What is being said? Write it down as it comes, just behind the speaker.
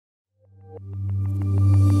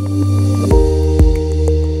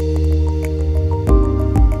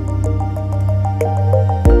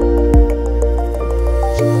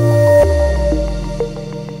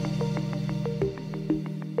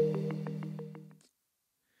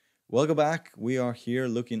Welcome back. We are here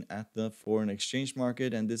looking at the foreign exchange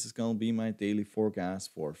market, and this is going to be my daily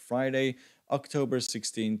forecast for Friday, October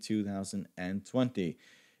 16, 2020.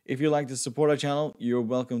 If you'd like to support our channel, you're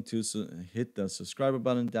welcome to hit the subscriber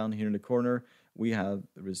button down here in the corner. We have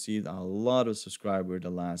received a lot of subscribers the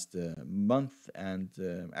last month, and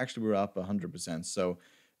actually we're up 100%. So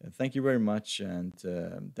thank you very much, and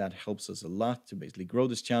that helps us a lot to basically grow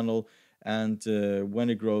this channel. And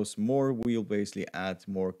when it grows more, we'll basically add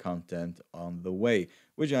more content on the way,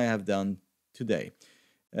 which I have done today.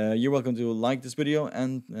 You're welcome to like this video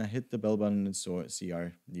and hit the bell button and see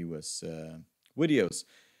our newest videos.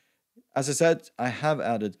 As I said, I have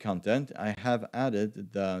added content. I have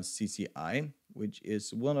added the CCI, which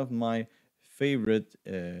is one of my favorite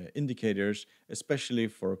indicators, especially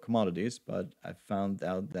for commodities, but I found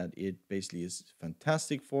out that it basically is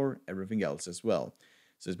fantastic for everything else as well.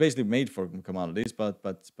 So it's basically made for commodities, but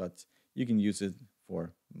you can use it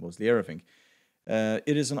for mostly everything.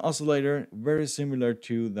 It is an oscillator very similar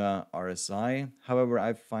to the RSI. However,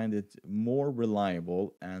 I find it more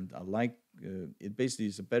reliable, and I like it. Basically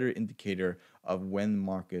is a better indicator of when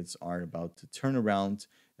markets are about to turn around,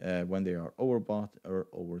 when they are overbought or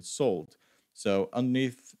oversold. So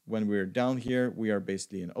underneath, when we're down here, we are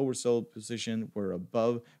basically in oversold position. We're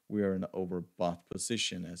above, we are in an overbought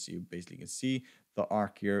position. As you basically can see, the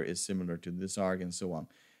arc here is similar to this arc and so on.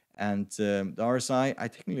 And the RSI, I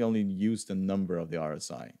technically only use the number of the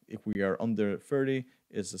RSI. If we are under 30,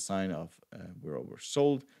 it's a sign of we're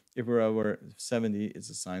oversold. If we're over 70, it's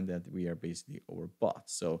a sign that we are basically overbought.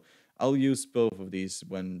 So I'll use both of these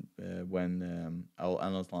when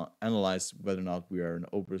I'll analyze whether or not we are in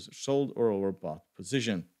oversold or overbought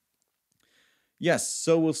position. Yes,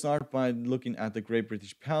 so we'll start by looking at the Great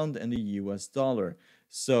British Pound and the US dollar.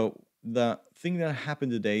 So the thing that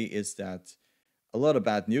happened today is that a lot of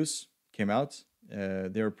bad news came out.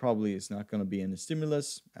 There probably is not going to be any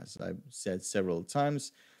stimulus, as I've said several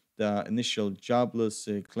times. The initial jobless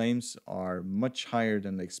claims are much higher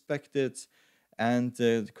than expected, and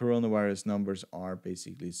the coronavirus numbers are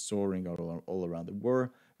basically soaring all around the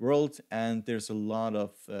world. And there's a lot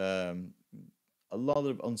of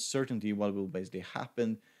uncertainty what will basically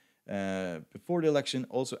happen before the election,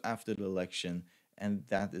 also after the election, and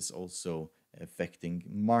that is also affecting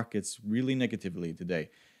markets really negatively today.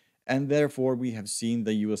 And therefore, we have seen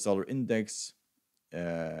the US dollar index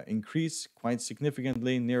increase quite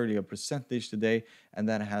significantly, nearly a percentage today, and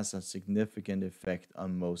that has a significant effect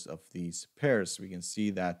on most of these pairs. We can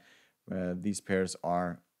see that these pairs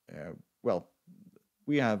are, well,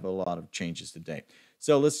 we have a lot of changes today.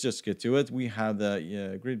 So let's just get to it. We have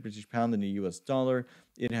the Great British Pound and the US dollar.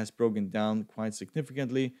 It has broken down quite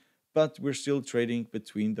significantly, but we're still trading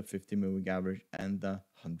between the 50 moving average and the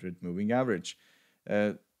 100 moving average.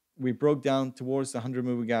 We broke down towards the 100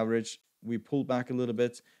 moving average. We pulled back a little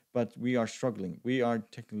bit, but we are struggling. We are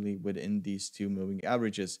technically within these two moving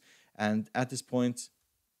averages. And at this point,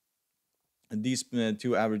 these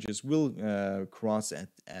two averages will cross at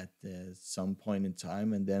some point in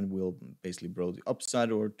time, and then we'll basically grow the upside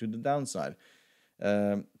or to the downside.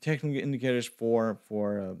 Technical indicators for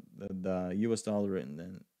the US dollar and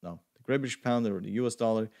then the Great British Pound or the US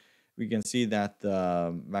dollar, we can see that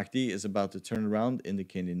MACD is about to turn around,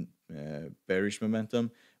 indicating bearish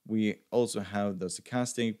momentum. We also have the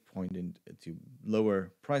stochastic pointing to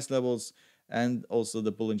lower price levels, and also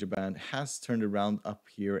the Bollinger Band has turned around up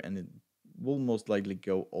here, and it will most likely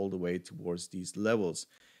go all the way towards these levels.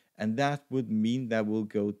 And that would mean that we'll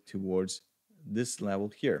go towards this level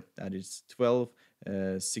here, that is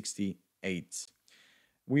 1268.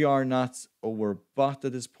 We are not overbought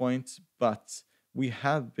at this point, but we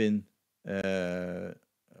have been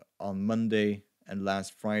on Monday and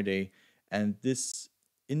last Friday, and this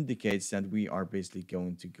indicates that we are basically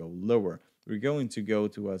going to go lower. We're going to go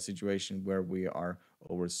to a situation where we are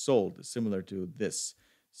oversold, similar to this.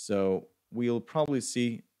 So we'll probably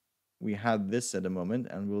see, we have this at the moment,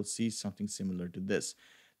 and we'll see something similar to this.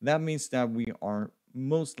 That means that we are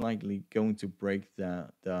most likely going to break the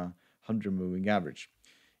 100 moving average.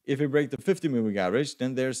 If we break the 50 moving average,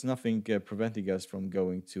 then there's nothing preventing us from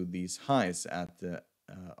going to these highs at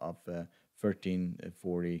of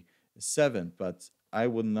 1347. But I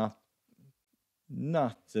would not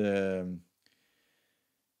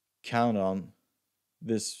count on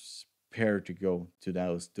this pair to go to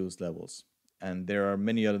those levels. And there are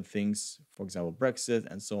many other things, for example, Brexit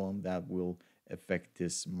and so on, that will affect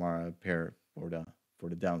this pair for the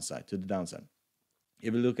downside, to the downside.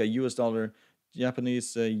 If we look at US dollar,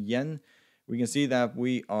 Japanese yen, we can see that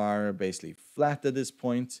we are basically flat at this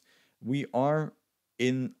point. We are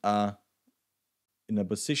in a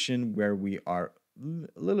position where we are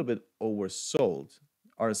a little bit oversold.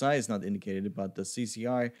 RSI is not indicated, but the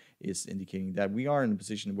CCI is indicating that we are in a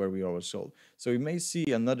position where we are oversold. So we may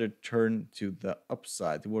see another turn to the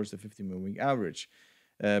upside towards the 50 moving average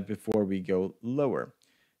before we go lower.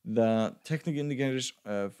 The technical indicators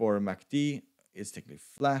for MACD is technically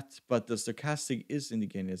flat, but the stochastic is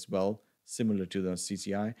indicating as well, similar to the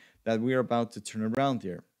CCI, that we are about to turn around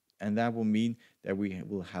here. And that will mean that we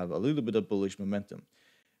will have a little bit of bullish momentum.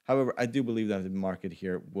 However, I do believe that the market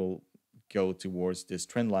here will go towards this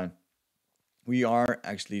trend line. We are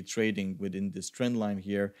actually trading within this trend line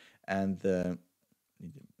here, and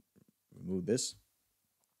need to remove this.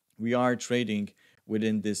 We are trading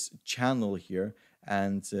within this channel here,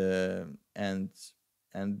 and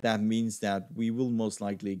that means that we will most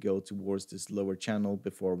likely go towards this lower channel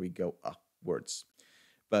before we go upwards.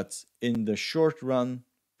 But in the short run,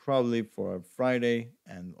 probably for Friday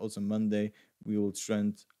and also Monday, we will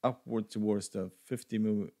trend upward towards the 50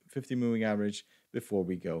 moving average before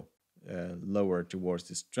we go lower towards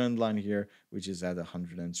this trend line here, which is at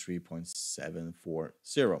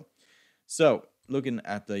 103.740. So looking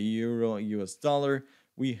at the euro US dollar,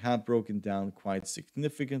 we have broken down quite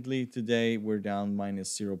significantly today. We're down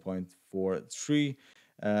minus 0.43.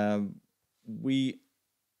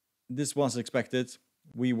 This was expected.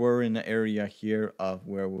 We were in an area here of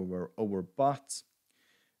where we were overbought,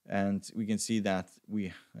 and we can see that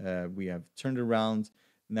we have turned around.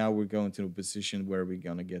 Now we're going to a position where we're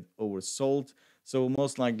gonna get oversold. So we'll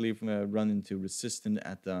most likely run into resistance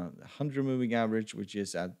at the 100 moving average, which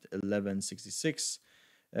is at 1166.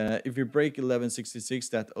 If we break 1166,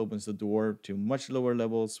 that opens the door to much lower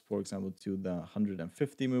levels, for example, to the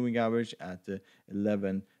 150 moving average at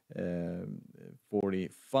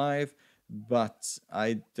 1145. But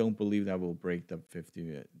I don't believe that will break the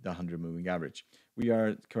 100 moving average. We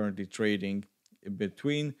are currently trading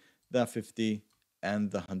between the 50 and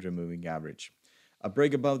the 100 moving average. A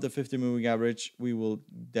break above the 50 moving average, we will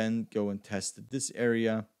then go and test this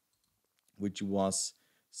area, which was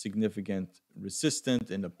significant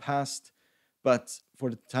resistant in the past. But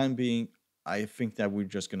for the time being, I think that we're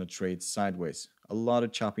just going to trade sideways. A lot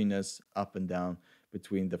of choppiness up and down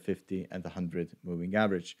between the 50 and the 100 moving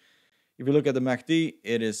average. If you look at the MACD,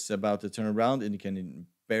 it is about to turn around, indicating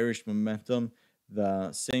bearish momentum.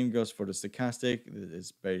 The same goes for the stochastic. It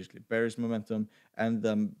is bearish momentum, and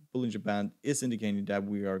the Bollinger Band is indicating that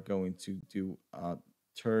we are going to do a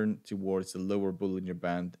turn towards the lower Bollinger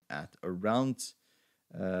Band at around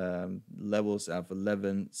levels of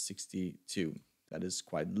 1162. That is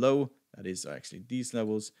quite low. That is actually these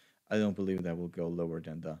levels. I don't believe that will go lower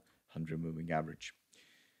than the 100 moving average.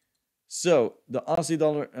 So the Aussie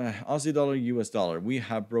dollar, US dollar, we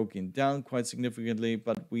have broken down quite significantly,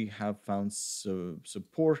 but we have found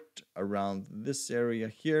support around this area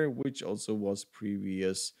here, which also was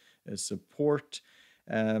previous support.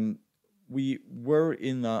 We were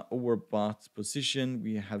in an overbought position.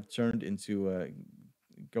 We have turned into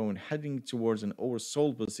heading towards an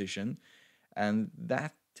oversold position, and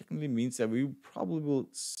that technically means that we probably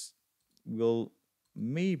will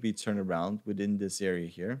maybe turn around within this area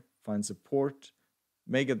here, find support,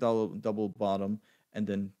 make a double bottom, and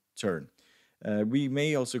then turn. We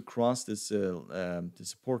may also cross this the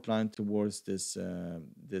support line towards this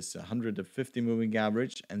 150 moving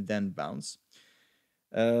average and then bounce.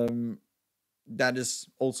 That is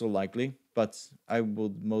also likely, but I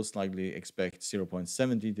would most likely expect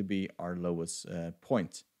 0.70 to be our lowest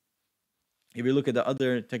point. If you look at the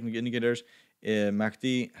other technical indicators,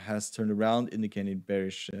 MACD has turned around, indicating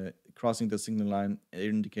bearish, crossing the signal line,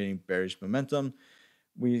 indicating bearish momentum.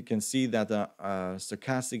 We can see that the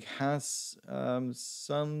stochastic has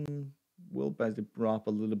will basically drop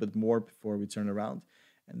a little bit more before we turn around,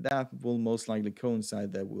 and that will most likely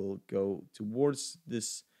coincide that we'll go towards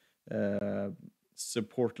this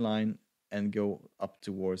support line and go up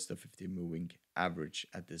towards the 50 moving average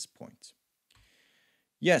at this point.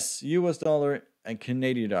 Yes, US dollar and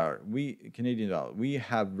Canadian dollar. We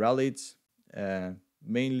have rallied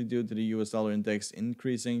mainly due to the US dollar index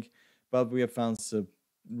increasing, but we have found some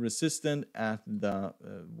resistance at the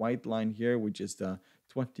white line here, which is the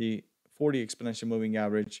 20-40 exponential moving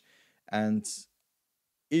average. And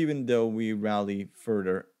even though we rally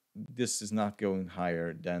further, this is not going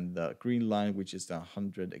higher than the green line, which is the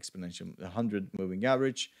 100 moving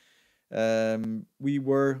average. We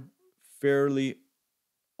were fairly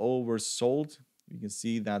oversold. You can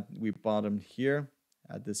see that we bottomed here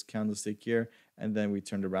at this candlestick here, and then we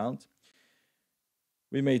turned around.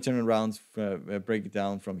 We may turn around, break it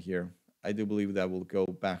down from here. I do believe that will go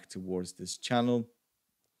back towards this channel.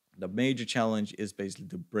 The major challenge is basically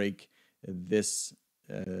to break this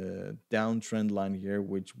downtrend line here,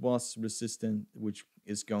 which was resistant, which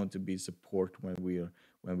is going to be support when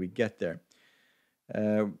we get there.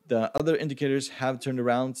 The other indicators have turned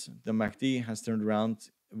around. The MACD has turned around.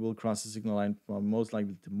 It will cross the signal line most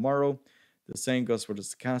likely tomorrow. The same goes for the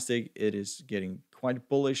stochastic. It is getting quite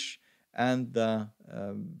bullish, and the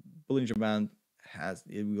Bollinger Band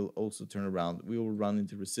will also turn around. We will run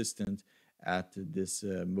into resistance at this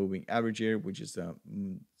moving average here, which is a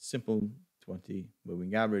simple 20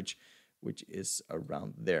 moving average, which is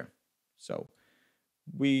around there. So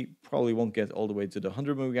we probably won't get all the way to the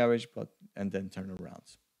 100 moving average, and then turn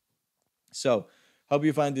around. So hope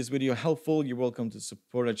you find this video helpful. You're welcome to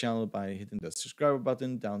support our channel by hitting the subscribe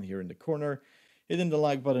button down here in the corner, hitting the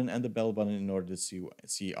like button and the bell button in order to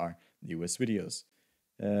see our newest videos.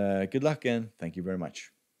 Good luck and thank you very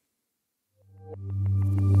much.